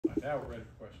Now we're ready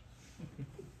for questions.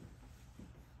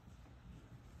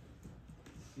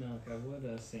 Malachi,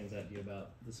 what stands out to you about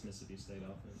this Mississippi State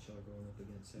offense y'all going up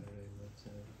against Saturday? What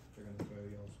they're going to throw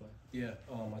y'all's way? Yeah,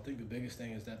 I think the biggest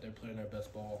thing is that they're playing their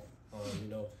best ball.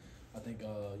 I think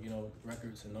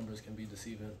records and numbers can be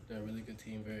deceiving. They're a really good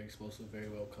team, very explosive, very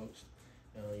well coached.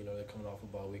 They're coming off a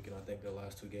bye week, and I think their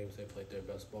last 2 games they played their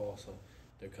best ball. So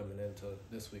they're coming into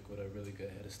this week with a really good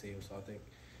head of steam. So I think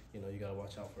you got to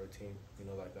watch out for a team.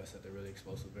 Like I said, they're really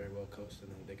explosive, very well coached,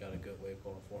 and they got a good wave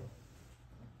going for them.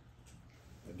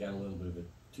 I've got a little bit of a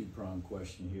two-pronged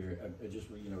question here. I just,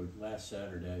 last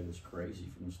Saturday was crazy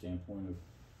from the standpoint of,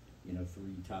 3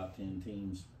 top 10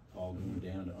 teams all going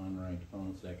down to unranked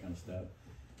opponents, that kind of stuff.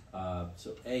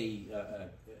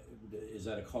 Is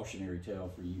that a cautionary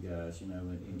tale for you guys, in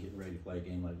getting ready to play a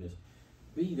game like this?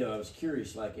 B, though, I was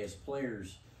curious, like as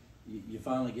players, you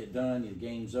finally get done, the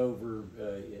game's over,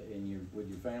 and you're with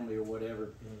your family or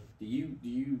whatever. Do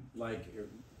you like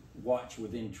watch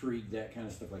with intrigue that kind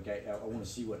of stuff? Like I want to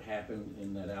see what happened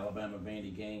in that Alabama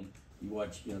Vandy game. You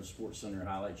watch Sports Center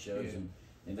highlight shows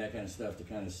and that kind of stuff to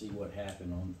kind of see what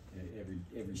happened on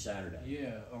every Saturday.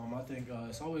 Yeah, I think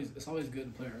it's always good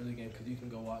to play an early game because you can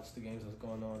go watch the games that's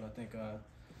going on. I think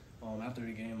after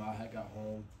the game I had got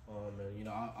home and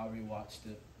I rewatched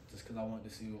it just because I wanted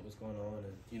to see what was going on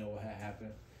and what had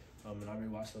happened. And I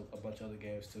rewatched a bunch of other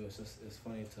games too. It's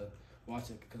funny to watch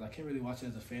it because I can't really watch it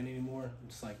as a fan anymore.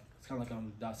 It's kind of like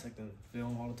I'm dissecting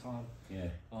film all the time. Yeah.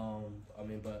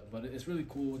 But it's really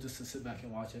cool just to sit back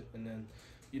and watch it, and then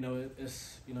you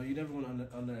never want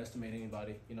to underestimate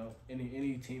anybody.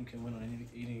 Any team can win on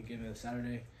any given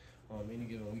Saturday, any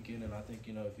given weekend, and I think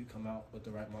if you come out with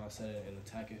the right mindset and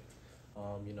attack it,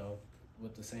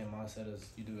 with the same mindset as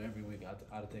you do every week,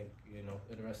 I think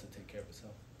the rest will take care of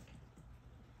itself.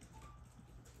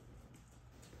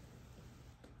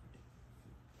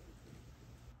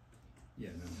 Yeah,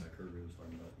 like Kirby was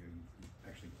talking about, you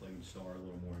actually played star a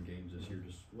little more in games this year.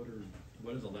 Just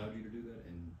what has allowed you to do that,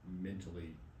 and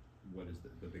mentally, what is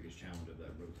the biggest challenge of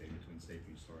that rotating between safety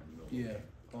and star in the middle? Yeah,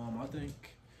 I think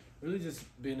really just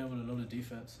being able to know the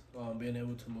defense, being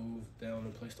able to move down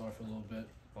and play star for a little bit,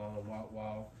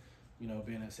 while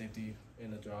being at safety in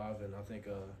the drive, and I think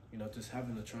just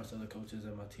having the trust of the coaches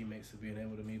and my teammates of being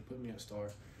able to put me at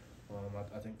star.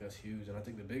 I think that's huge, and I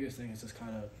think the biggest thing is just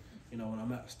kind of when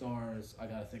I'm at stars, I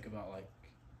gotta think about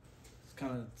it's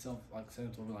kind of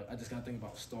self-centered, I just gotta think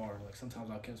about star. Sometimes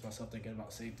I'll catch myself thinking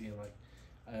about safety and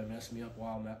it mess me up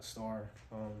while I'm at star,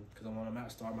 because when I'm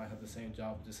at star I might have the same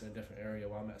job just in a different area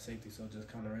while I'm at safety. So just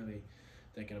kind of really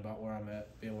thinking about where I'm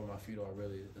at, being where my feet are,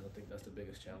 really, I think that's the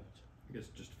biggest challenge. I guess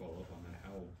just to follow up on that,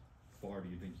 how far do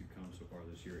you think you've come so far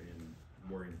this year in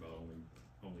worrying about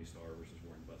only star versus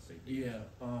worrying about safety? Yeah,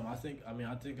 I think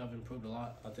I've improved a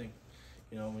lot. I think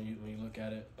when you look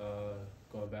at it,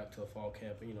 going back to a fall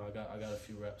camp, I got a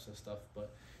few reps and stuff,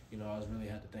 but I was really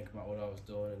had to think about what I was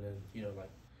doing, and then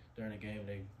during the game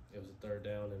it was a 3rd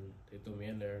down and they threw me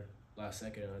in there last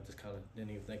second, and I just kind of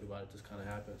didn't even think about it. Just kind of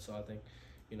happened. So I think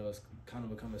it's kind of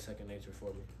becoming second nature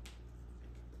for me.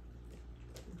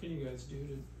 What can you guys do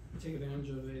to take advantage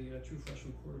of a true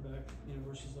freshman quarterback,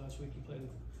 versus last week you played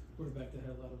a quarterback that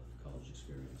had a lot of college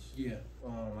experience? Yeah,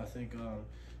 I think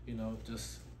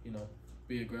just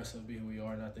be aggressive, be who we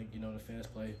are, and I think the fans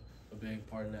play a big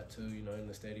part in that too. In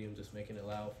the stadium, just making it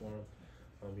loud for him.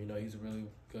 He's a really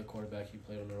good quarterback. He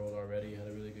played on the road already. He had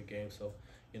a really good game. So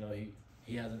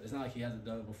he hasn't. It's not like he hasn't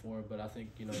done it before, but I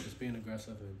think just being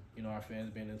aggressive and our fans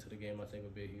being into the game, I think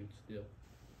would be a huge deal.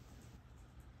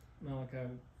 Malachi,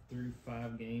 through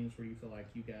 5 games, where you feel like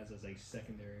you guys as a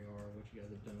secondary are, what you guys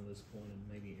have done to this point, and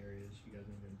maybe areas you guys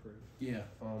need to improve? Yeah,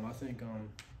 I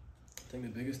think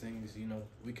the biggest thing is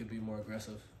we could be more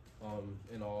aggressive.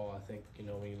 In all, I think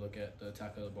when you look at the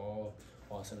attack of the ball,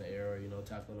 while it's in the air, or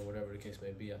tackling or whatever the case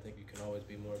may be, I think you can always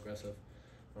be more aggressive.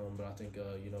 But I think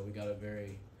we got a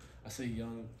very, I say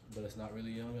young, but it's not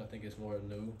really young. I think it's more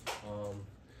new.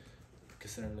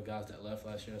 Considering the guys that left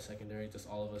last year in secondary, just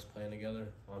all of us playing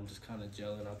together, just kind of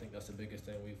gelling. I think that's the biggest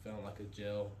thing. We found a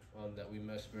gel that we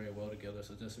meshed very well together.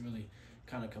 So just really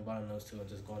kind of combining those two and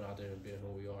just going out there and being who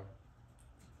we are.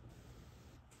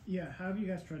 Yeah, how have you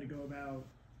guys tried to go about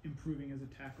improving as a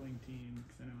tackling team?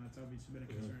 Because I know that's obviously been a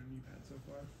concern you've had so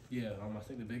far. Yeah, I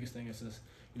think the biggest thing is just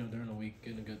during the week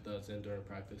getting a good thuds in during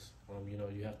practice.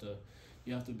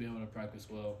 You have to be able to practice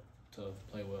well to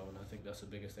play well, and I think that's the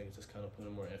biggest thing. Is just kind of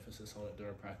putting more emphasis on it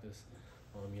during practice.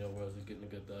 Whether it's getting a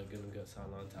good thud, getting a good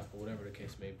sideline tackle, whatever the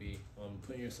case may be.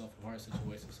 Putting yourself in hard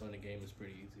situations so in the game is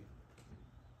pretty easy.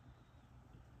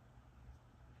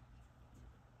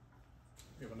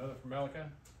 We have another from Malaki.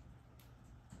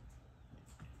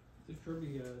 Did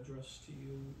Kirby address to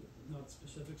you, not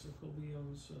specifics of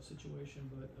Kobe's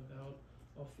situation, but about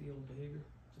off-field behavior?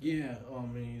 Yeah, I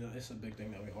mean, you know, it's a big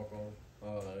thing that we harp on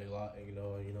a lot, and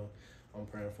you know, I'm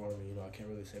praying for him. And, you know, I can't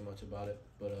really say much about it,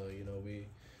 but you know,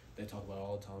 they talk about it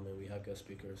all the time, and we have guest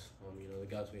speakers. You know, the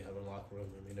guys we have in the locker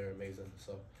room, I mean, they're amazing.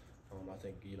 So, I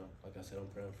think, you know, like I said, I'm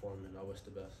praying for him, and I wish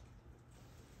the best.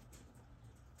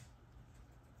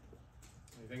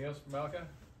 Anything else from Malaki?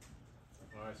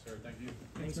 All right, sir. Thank you.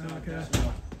 Thanks, Thanks, Malaki.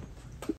 Malaki.